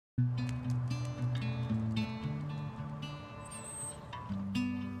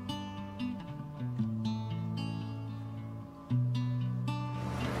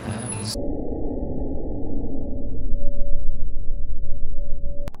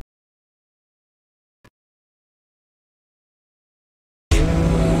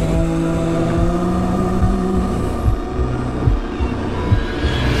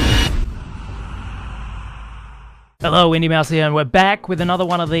Hello, Indeimaus here, and we're back with another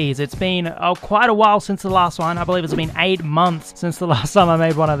one of these. It's been quite a while since the last one. I believe it's been 8 months since the last time I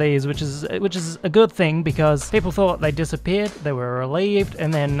made one of these, which is a good thing because people thought they disappeared, they were relieved,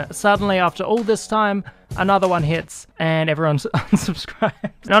 and then suddenly after all this time, another one hits and everyone's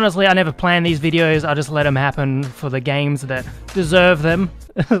unsubscribed. And honestly, I never plan these videos, I just let them happen for the games that deserve them,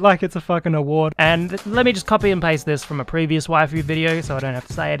 like it's a fucking award. And let me just copy and paste this from a previous waifu video so I don't have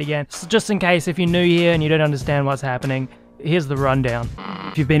to say it again. So just in case if you're new here and you don't understand what's happening, here's the rundown.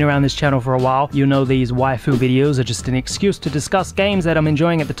 If you've been around this channel for a while, you know these waifu videos are just an excuse to discuss games that I'm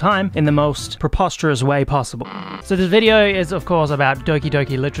enjoying at the time in the most preposterous way possible. So this video is of course about Doki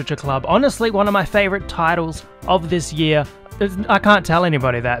Doki Literature Club. Honestly, one of my favorite titles of this year. I can't tell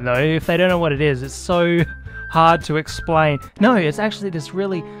anybody that though. If they don't know what it is, it's so hard to explain. No, it's actually this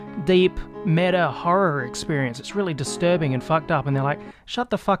really deep meta horror experience. It's really disturbing and fucked up, and they're like, shut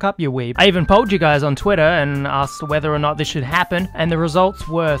the fuck up, you weeb. I even polled you guys on Twitter and asked whether or not this should happen, and the results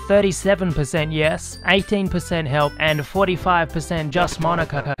were 37% yes, 18% help, and 45% just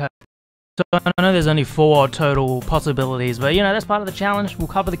monika. So I know there's only 4 total possibilities, but you know, that's part of the challenge. We'll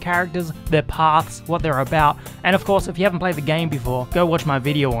cover the characters, their paths, what they're about, and of course, if you haven't played the game before, go watch my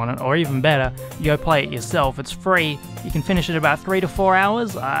video on it, or even better, you go play it yourself. It's free. You can finish it in about 3 to 4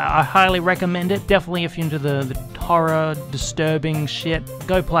 hours. I highly recommend it. Definitely if you're into the horror, disturbing shit,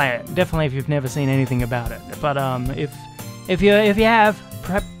 go play it. Definitely if you've never seen anything about it. But if you have,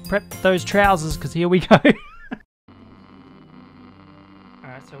 prep those trousers, because here we go.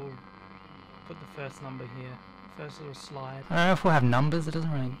 Alright, so we'll put the first number here. First little slide. I don't know if we'll have numbers. It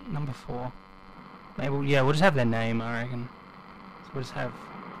doesn't really... Number 4. Maybe, yeah, we'll just have their name, I reckon. So we'll just have...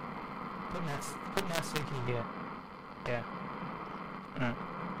 Put Natsuki here. Yeah. Now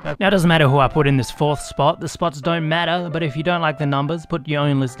it doesn't matter who I put in this 4th spot. The spots don't matter, but if you don't like the numbers, put your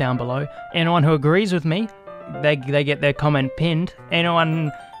own list down below. Anyone who agrees with me, they get their comment pinned.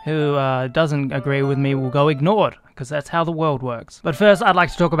 Anyone who doesn't agree with me will go ignored, because that's how the world works. But first, I'd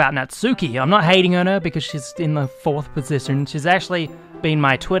like to talk about Natsuki. I'm not hating on her because she's in the 4th position. She's actually been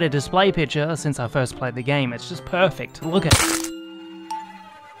my Twitter display picture since I first played the game. It's just perfect. Look at it.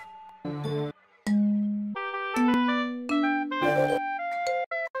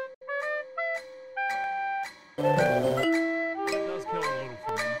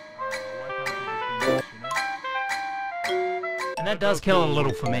 And that does kill a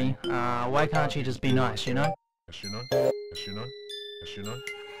little for me. Why can't she just be nice, you know? Yes, you know. Yes, you know. Yes, you know.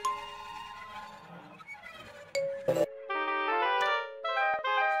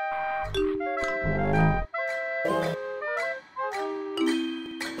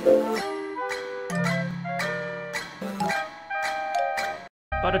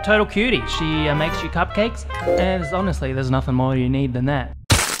 But a total cutie. She makes you cupcakes, and honestly, there's nothing more you need than that.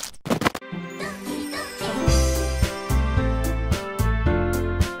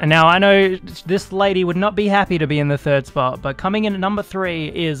 And now I know this lady would not be happy to be in the 3rd spot, but coming in at number 3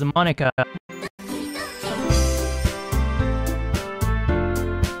 is Monika.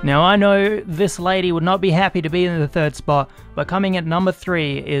 Now I know this lady would not be happy to be in the 3rd spot, but coming at number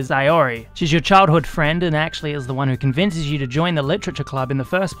 3 is Sayori. She's your childhood friend and actually is the one who convinces you to join the literature club in the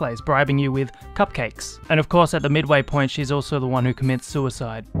first place, bribing you with cupcakes. And of course at the midway point she's also the one who commits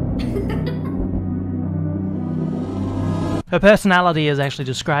suicide. Her personality is actually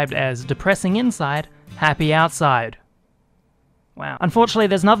described as depressing inside, happy outside. Wow. Unfortunately,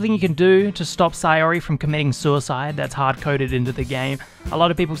 there's nothing you can do to stop Sayori from committing suicide. That's hard-coded into the game. A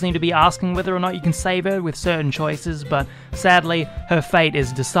lot of people seem to be asking whether or not you can save her with certain choices, but sadly, her fate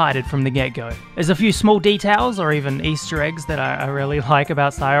is decided from the get-go. There's a few small details, or even Easter eggs, that I really like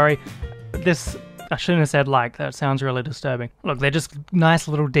about Sayori. I shouldn't have said like, that sounds really disturbing. Look, they're just nice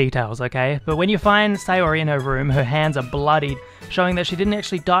little details, okay? But when you find Sayori in her room, her hands are bloodied, showing that she didn't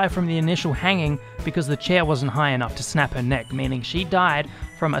actually die from the initial hanging because the chair wasn't high enough to snap her neck, meaning she died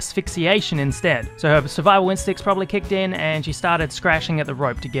from asphyxiation instead. So her survival instincts probably kicked in and she started scratching at the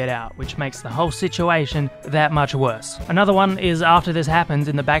rope to get out, which makes the whole situation that much worse. Another one is after this happens,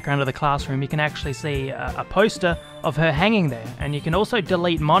 in the background of the classroom, you can actually see a poster of her hanging there, and you can also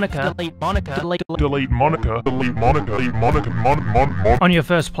delete Monika, delete Monika on your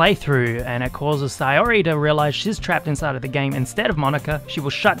first playthrough, and it causes Sayori to realize she's trapped inside of the game instead of Monika. She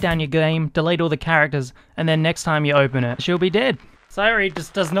will shut down your game, delete all the characters, and then next time you open it, she'll be dead. Sayori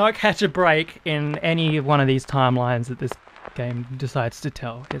just does not catch a break in any one of these timelines at this game decides to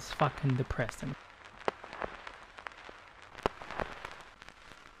tell. It's fucking depressing.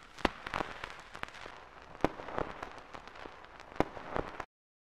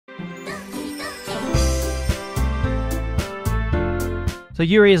 So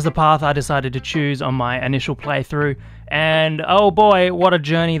Yuri is the path I decided to choose on my initial playthrough, and oh boy, what a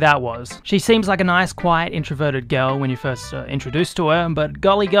journey that was. She seems like a nice, quiet, introverted girl when you first introduced to her, but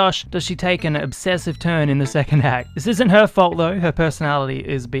golly gosh, does she take an obsessive turn in the second act. This isn't her fault though, her personality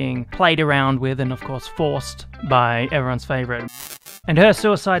is being played around with and of course forced by everyone's favorite. And her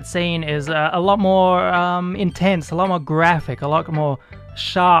suicide scene is a lot more intense, a lot more graphic, a lot more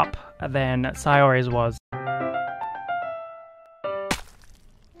sharp than Sayori's was.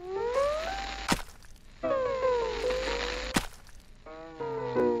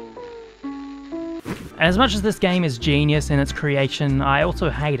 As much as this game is genius in its creation, I also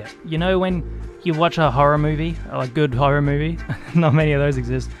hate it. You know when you watch a horror movie, a good horror movie, not many of those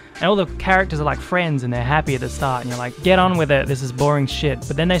exist, and all the characters are like friends and they're happy at the start and you're like, get on with it, this is boring shit.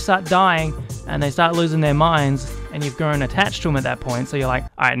 But then they start dying and they start losing their minds and you've grown attached to them at that point, so you're like,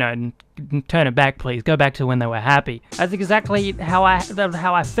 alright, no, turn it back please, go back to when they were happy. That's exactly how I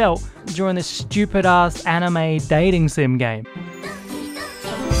felt during this stupid ass anime dating sim game.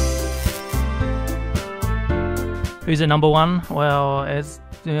 Who's at number one? Well,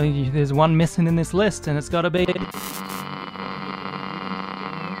 there's one missing in this list, and it's gotta be...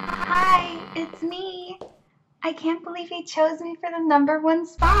 Hi, it's me. I can't believe he chose me for the #1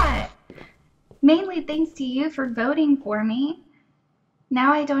 spot. Mainly thanks to you for voting for me.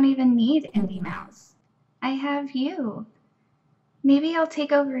 Now I don't even need Indeimaus. I have you. Maybe I'll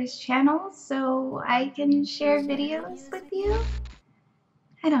take over his channel so I can share videos with you?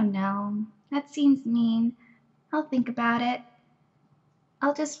 I don't know. That seems mean. I'll think about it.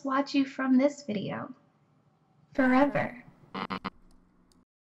 I'll just watch you from this video. Forever.